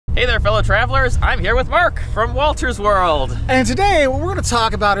Hey there, fellow travelers. I'm here with Mark from Walter's World. And today, what we're going to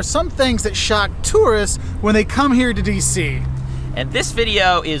talk about are some things that shock tourists when they come here to DC. And this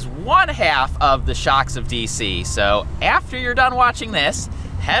video is one half of the shocks of DC. So after you're done watching this,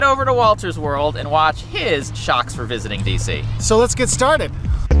 head over to Walter's World and watch his shocks for visiting DC. So let's get started.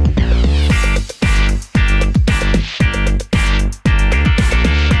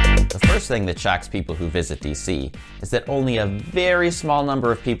 The first thing that shocks people who visit DC is that only a very small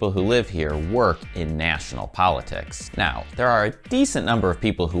number of people who live here work in national politics. Now, there are a decent number of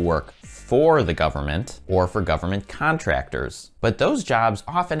people who work for the government or for government contractors, but those jobs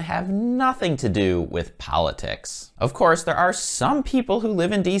often have nothing to do with politics. Of course, there are some people who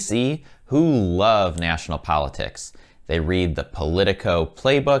live in DC who love national politics. They read the Politico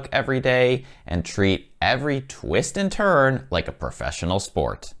playbook every day and treat every twist and turn like a professional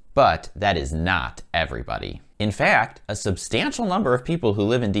sport. But that is not everybody. In fact, a substantial number of people who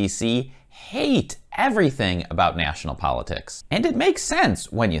live in DC hate everything about national politics. And it makes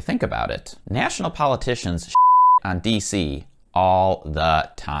sense when you think about it. National politicians shit on DC all the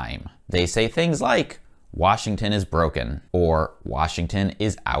time. They say things like, Washington is broken, or Washington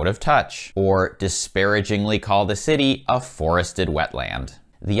is out of touch, or disparagingly call the city a forested wetland.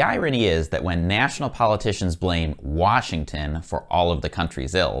 The irony is that when national politicians blame Washington for all of the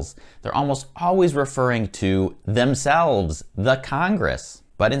country's ills, they're almost always referring to themselves, the Congress.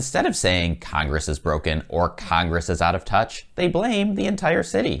 But instead of saying Congress is broken or Congress is out of touch, they blame the entire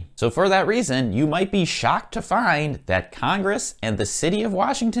city. So for that reason, you might be shocked to find that Congress and the city of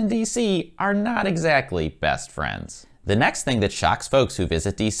Washington, D.C. are not exactly best friends. The next thing that shocks folks who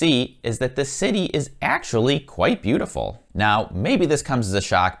visit DC is that the city is actually quite beautiful. Now, maybe this comes as a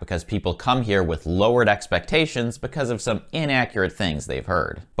shock because people come here with lowered expectations because of some inaccurate things they've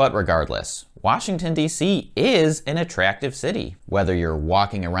heard. But regardless, Washington, D.C. is an attractive city. Whether you're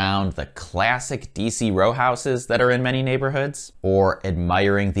walking around the classic DC row houses that are in many neighborhoods, or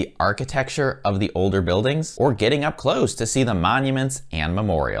admiring the architecture of the older buildings, or getting up close to see the monuments and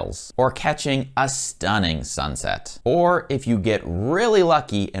memorials, or catching a stunning sunset. Or if you get really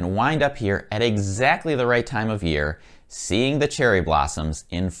lucky and wind up here at exactly the right time of year, seeing the cherry blossoms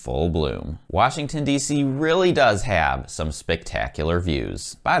in full bloom. Washington, D.C. really does have some spectacular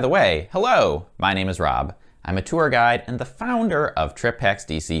views. By the way, hello, my name is Rob. I'm a tour guide and the founder of Trip Packs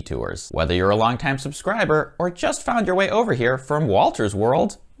DC Tours. Whether you're a longtime subscriber or just found your way over here from Walter's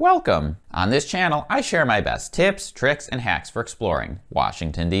World, welcome. On this channel, I share my best tips, tricks, and hacks for exploring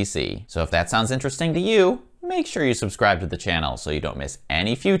Washington, D.C. So if that sounds interesting to you, make sure you subscribe to the channel so you don't miss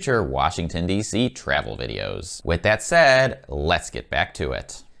any future Washington, D.C. travel videos. With that said, let's get back to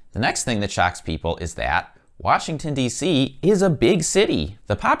it. The next thing that shocks people is that Washington, D.C. is a big city.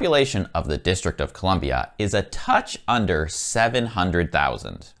 The population of the District of Columbia is a touch under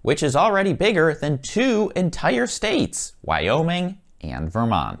 700,000, which is already bigger than two entire states, Wyoming and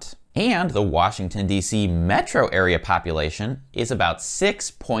Vermont. And the Washington, D.C. metro area population is about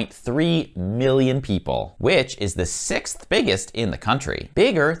 6.3 million people, which is the sixth biggest in the country,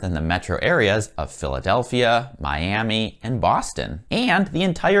 bigger than the metro areas of Philadelphia, Miami, and Boston, and the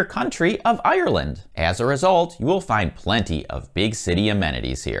entire country of Ireland. As a result, you will find plenty of big city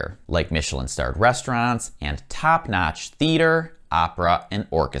amenities here, like Michelin-starred restaurants and top-notch theater, opera, and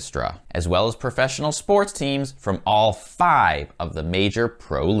orchestra, as well as professional sports teams from all 5 of the major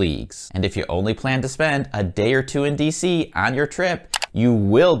pro leagues. And if you only plan to spend a day or two in DC on your trip, you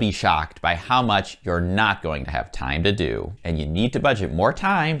will be shocked by how much you're not going to have time to do. And you need to budget more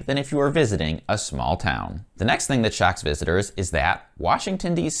time than if you were visiting a small town. The next thing that shocks visitors is that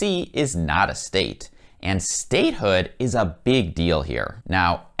Washington, D.C. is not a state, and statehood is a big deal here.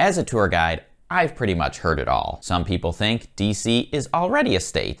 Now, as a tour guide, I've pretty much heard it all. Some people think DC is already a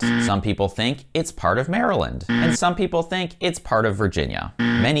state. Some people think it's part of Maryland. And some people think it's part of Virginia.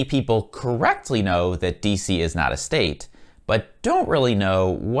 Many people correctly know that DC is not a state, but don't really know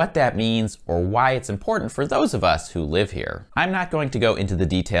what that means or why it's important for those of us who live here. I'm not going to go into the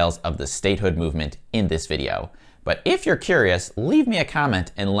details of the statehood movement in this video, but if you're curious, leave me a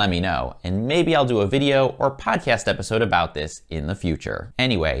comment and let me know, and maybe I'll do a video or podcast episode about this in the future.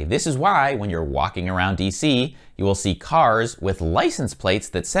 Anyway, this is why when you're walking around DC, you will see cars with license plates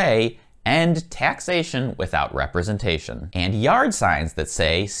that say, "End taxation without representation," and yard signs that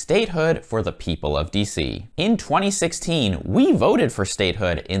say statehood for the people of DC. In 2016, we voted for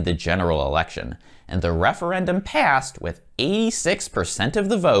statehood in the general election, and the referendum passed with 86% of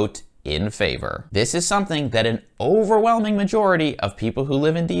the vote in favor. This is something that an overwhelming majority of people who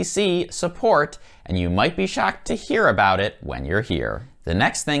live in DC support, and you might be shocked to hear about it when you're here. The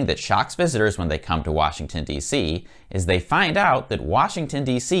next thing that shocks visitors when they come to Washington, D.C. is they find out that Washington,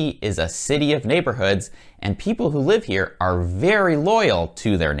 D.C. is a city of neighborhoods, and people who live here are very loyal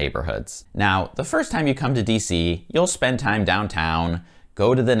to their neighborhoods. Now, the first time you come to D.C., you'll spend time downtown,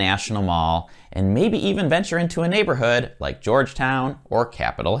 go to the National Mall, and maybe even venture into a neighborhood like Georgetown or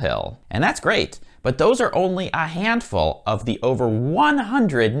Capitol Hill. And that's great. But those are only a handful of the over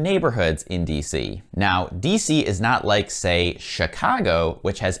 100 neighborhoods in DC. Now, DC is not like, say, Chicago,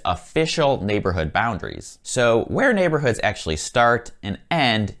 which has official neighborhood boundaries. So where neighborhoods actually start and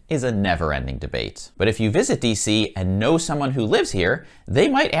end is a never-ending debate. But if you visit DC and know someone who lives here, they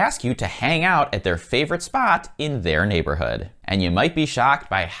might ask you to hang out at their favorite spot in their neighborhood. And you might be shocked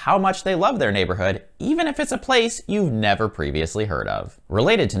by how much they love their neighborhood, even if it's a place you've never previously heard of.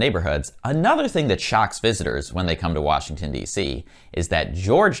 Related to neighborhoods, another thing that shocks visitors when they come to Washington, D.C. is that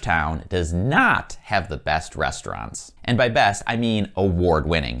Georgetown does not have the best restaurants. And by best, I mean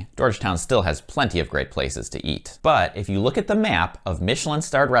award-winning. Georgetown still has plenty of great places to eat. But if you look at the map of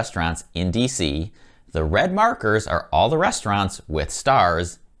Michelin-starred restaurants in D.C., the red markers are all the restaurants with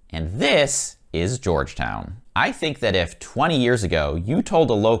stars, and this is Georgetown. I think that if 20 years ago you told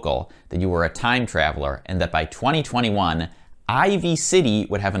a local that you were a time traveler and that by 2021 Ivy City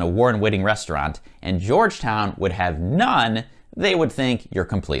would have an award-winning restaurant and Georgetown would have none, they would think you're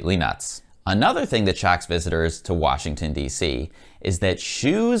completely nuts. Another thing that shocks visitors to Washington, D.C. is that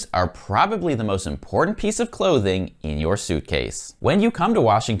shoes are probably the most important piece of clothing in your suitcase. When you come to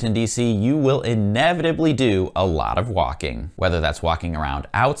Washington, D.C., you will inevitably do a lot of walking, whether that's walking around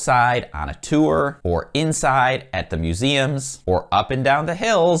outside on a tour, or inside at the museums, or up and down the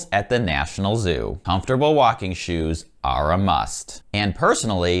hills at the National Zoo. Comfortable walking shoes are a must. And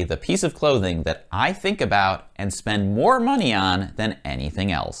personally, the piece of clothing that I think about and spend more money on than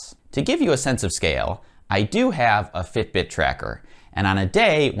anything else. To give you a sense of scale, I do have a Fitbit tracker, and on a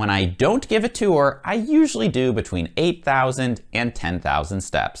day when I don't give a tour, I usually do between 8,000 and 10,000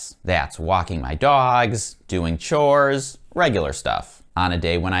 steps. That's walking my dogs, doing chores, regular stuff. On a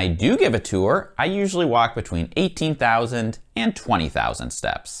day when I do give a tour, I usually walk between 18,000 and 20,000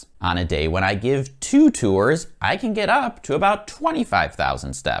 steps. On a day when I give 2 tours, I can get up to about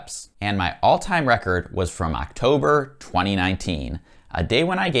 25,000 steps. And my all-time record was from October 2019. A day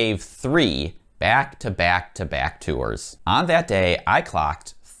when I gave 3 back-to-back-to-back tours. On that day, I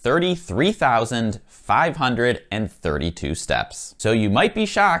clocked 33,532 steps. So you might be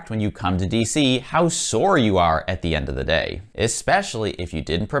shocked when you come to DC how sore you are at the end of the day, especially if you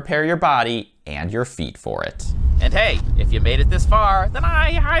didn't prepare your body and your feet for it. And hey, if you made it this far, then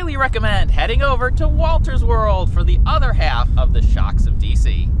I highly recommend heading over to Walter's World for the other half of the Shocks of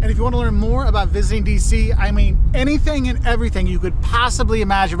DC. And if you want to learn more about visiting DC, I mean anything and everything you could possibly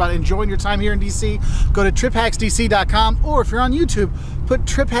imagine about enjoying your time here in DC, go to triphacksdc.com, or if you're on YouTube, put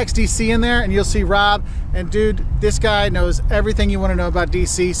TripHacksDC in there and you'll see Rob. And dude, this guy knows everything you want to know about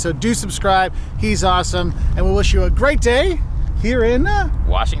DC, so do subscribe. He's awesome, and we'll wish you a great day here in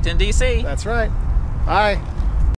Washington, D.C. That's right. Bye.